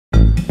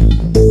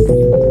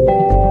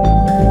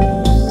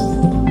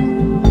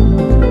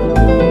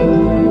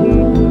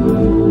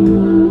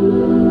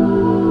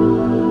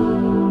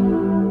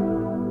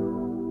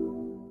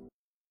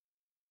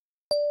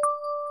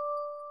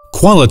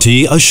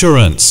Quality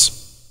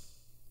assurance.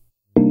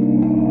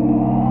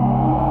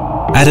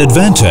 At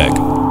Advantech,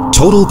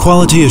 total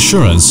quality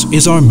assurance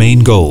is our main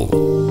goal.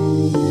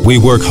 We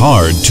work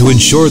hard to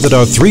ensure that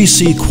our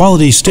 3C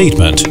quality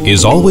statement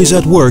is always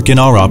at work in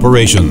our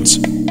operations.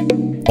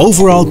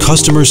 Overall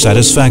customer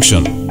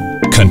satisfaction,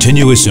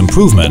 continuous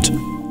improvement,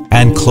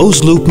 and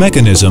closed-loop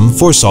mechanism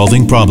for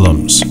solving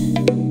problems.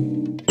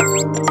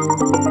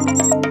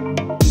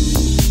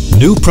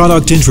 New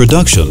product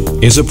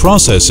introduction is a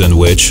process in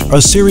which a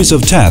series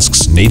of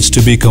tasks needs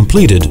to be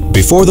completed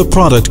before the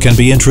product can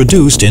be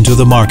introduced into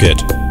the market.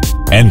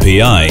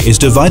 NPI is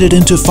divided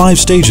into 5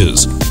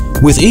 stages,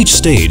 with each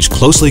stage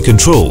closely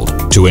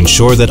controlled to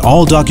ensure that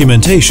all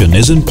documentation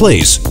is in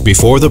place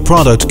before the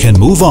product can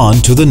move on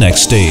to the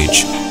next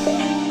stage.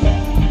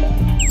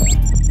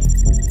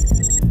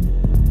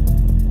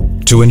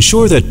 To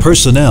ensure that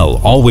personnel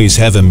always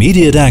have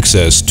immediate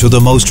access to the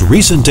most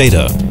recent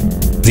data,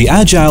 the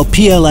Agile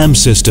PLM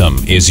system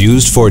is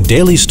used for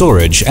daily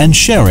storage and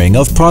sharing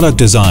of product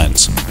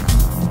designs,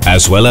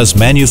 as well as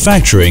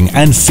manufacturing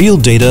and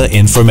field data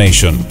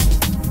information.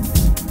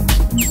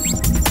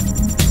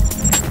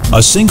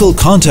 A single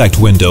contact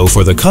window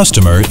for the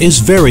customer is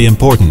very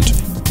important.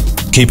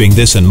 Keeping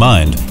this in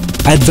mind,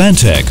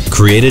 Advantech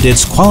created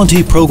its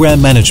quality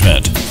program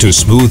management to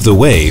smooth the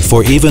way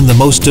for even the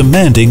most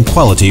demanding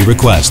quality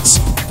requests.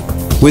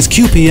 With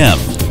QPM,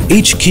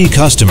 each key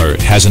customer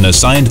has an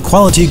assigned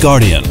quality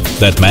guardian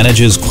that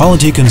manages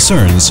quality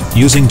concerns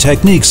using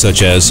techniques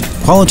such as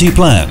quality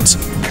plans,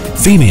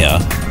 FEMIA,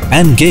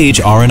 and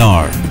Gauge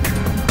R&R.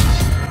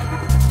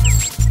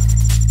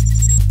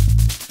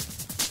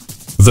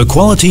 The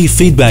Quality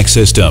Feedback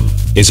System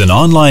is an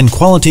online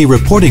quality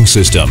reporting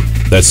system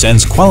that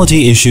sends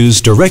quality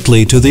issues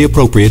directly to the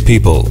appropriate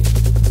people.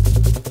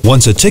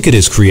 Once a ticket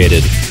is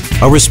created,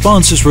 a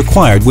response is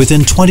required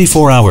within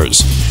 24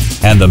 hours,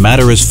 and the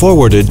matter is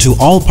forwarded to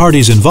all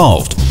parties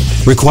involved,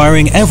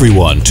 requiring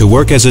everyone to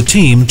work as a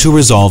team to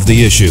resolve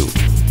the issue.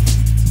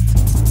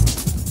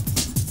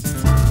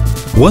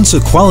 Once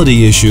a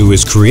quality issue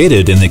is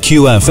created in the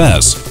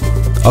QFS,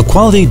 a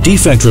quality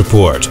defect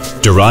report,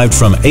 derived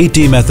from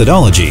 8D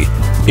methodology,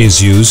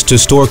 is used to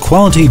store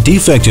quality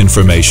defect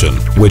information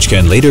which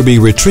can later be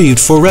retrieved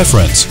for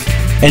reference,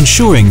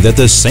 ensuring that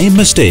the same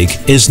mistake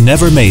is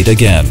never made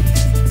again.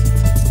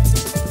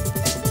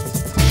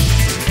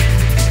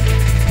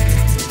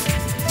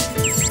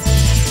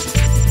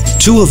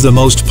 Two of the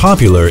most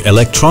popular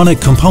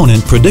electronic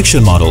component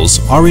prediction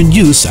models are in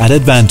use at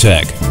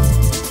Advantech: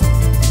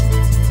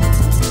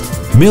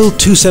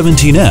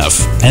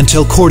 MIL-217F and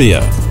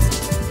Telcordia.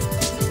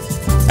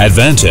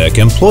 Advantech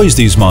employs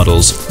these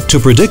models to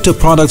predict a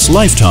product's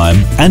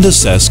lifetime and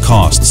assess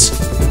costs.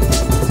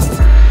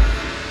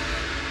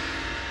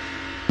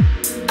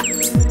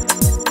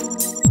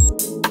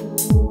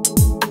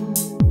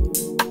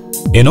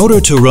 In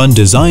order to run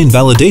design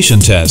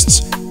validation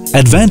tests,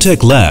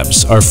 Advantech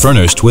labs are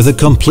furnished with a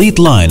complete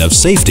line of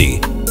safety,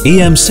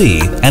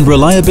 EMC, and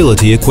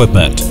reliability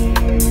equipment.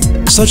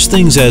 Such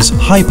things as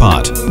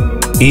HiPot,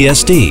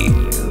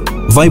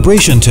 ESD,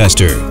 vibration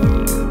tester,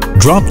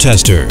 drop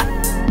tester,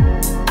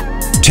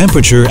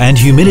 temperature and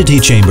humidity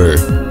chamber,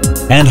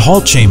 and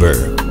halt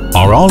chamber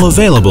are all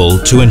available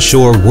to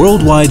ensure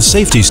worldwide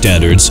safety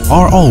standards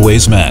are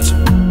always met.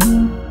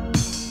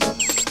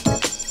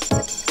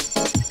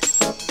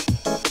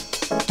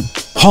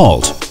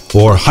 HALT,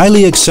 or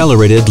Highly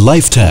Accelerated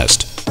Life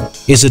Test,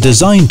 is a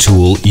design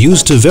tool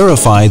used to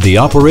verify the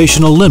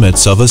operational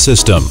limits of a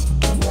system.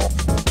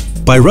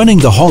 By running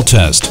the HALT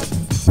test,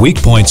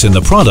 weak points in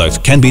the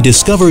product can be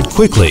discovered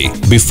quickly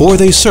before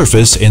they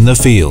surface in the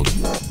field.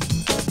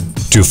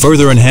 To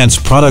further enhance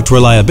product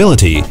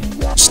reliability,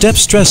 step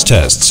stress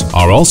tests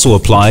are also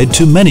applied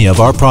to many of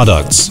our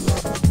products.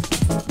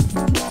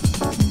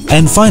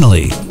 And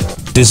finally,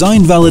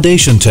 design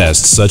validation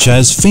tests such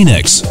as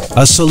Phoenix,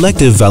 a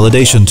selective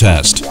validation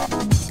test,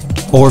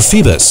 or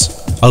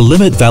Phoebus, a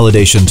limit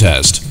validation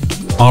test,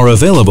 are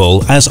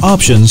available as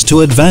options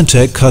to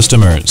Advantech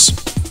customers.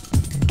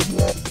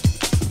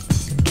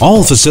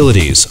 All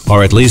facilities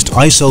are at least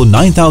ISO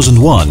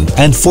 9001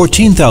 and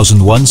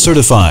 14001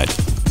 certified,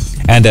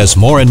 and as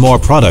more and more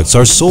products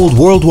are sold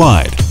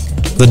worldwide,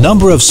 the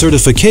number of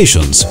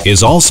certifications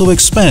is also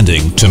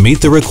expanding to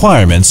meet the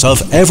requirements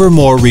of ever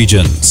more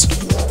regions.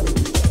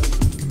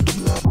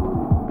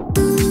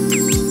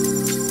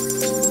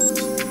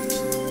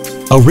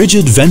 A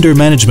rigid vendor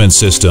management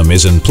system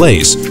is in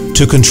place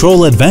to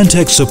control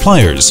Advantech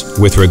suppliers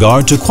with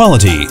regard to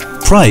quality,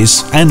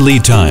 price, and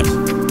lead time.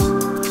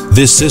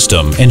 This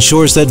system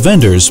ensures that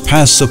vendors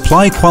pass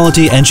supply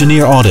quality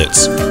engineer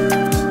audits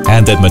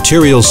and that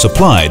materials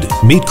supplied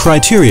meet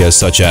criteria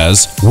such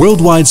as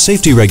worldwide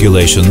safety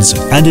regulations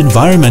and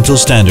environmental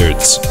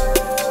standards.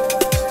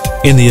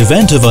 In the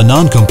event of a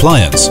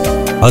non-compliance,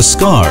 a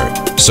SCAR,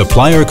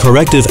 Supplier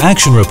Corrective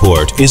Action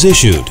Report, is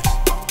issued,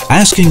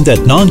 asking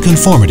that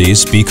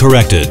non-conformities be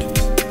corrected.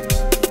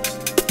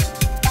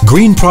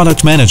 Green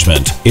product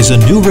management is a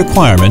new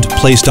requirement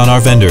placed on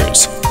our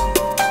vendors.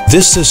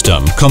 This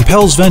system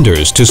compels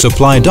vendors to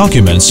supply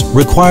documents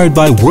required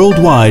by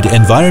worldwide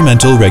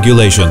environmental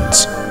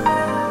regulations.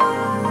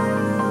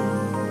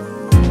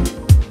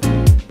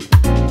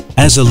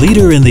 As a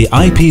leader in the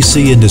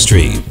IPC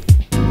industry,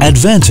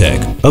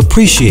 Advantech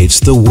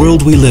appreciates the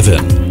world we live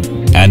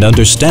in and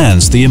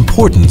understands the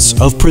importance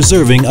of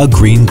preserving a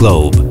green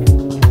globe.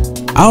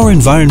 Our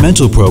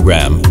environmental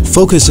program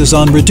focuses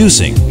on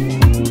reducing,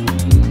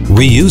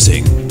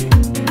 reusing,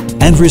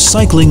 and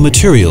recycling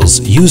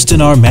materials used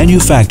in our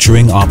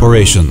manufacturing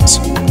operations.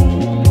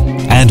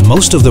 And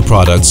most of the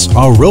products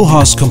are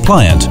RoHS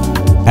compliant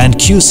and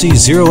QC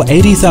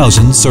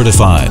 080,000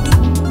 certified.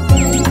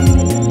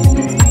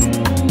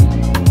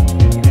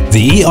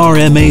 The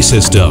ERMA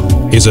system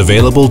is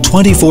available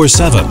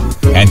 24/7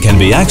 and can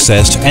be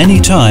accessed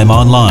anytime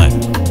online.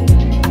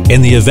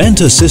 In the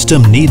event a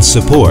system needs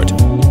support,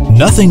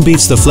 nothing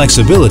beats the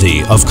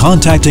flexibility of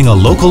contacting a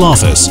local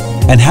office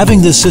and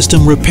having the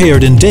system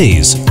repaired in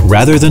days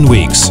rather than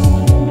weeks.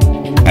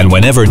 And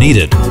whenever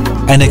needed,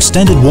 an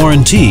extended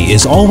warranty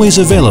is always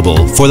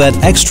available for that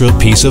extra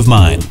peace of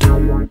mind.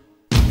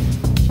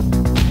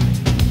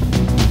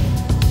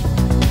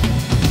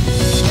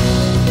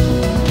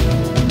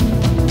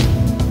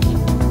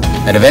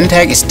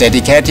 Advantech is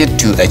dedicated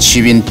to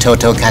achieving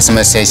total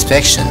customer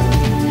satisfaction.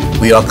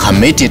 We are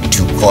committed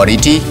to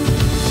quality,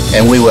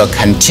 and we will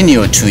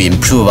continue to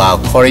improve our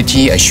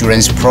quality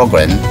assurance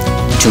program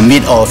to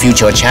meet all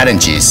future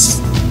challenges.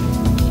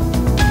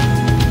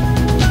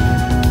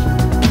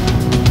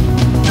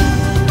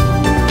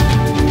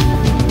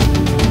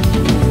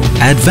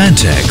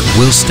 Advantech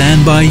will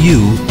stand by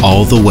you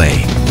all the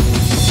way.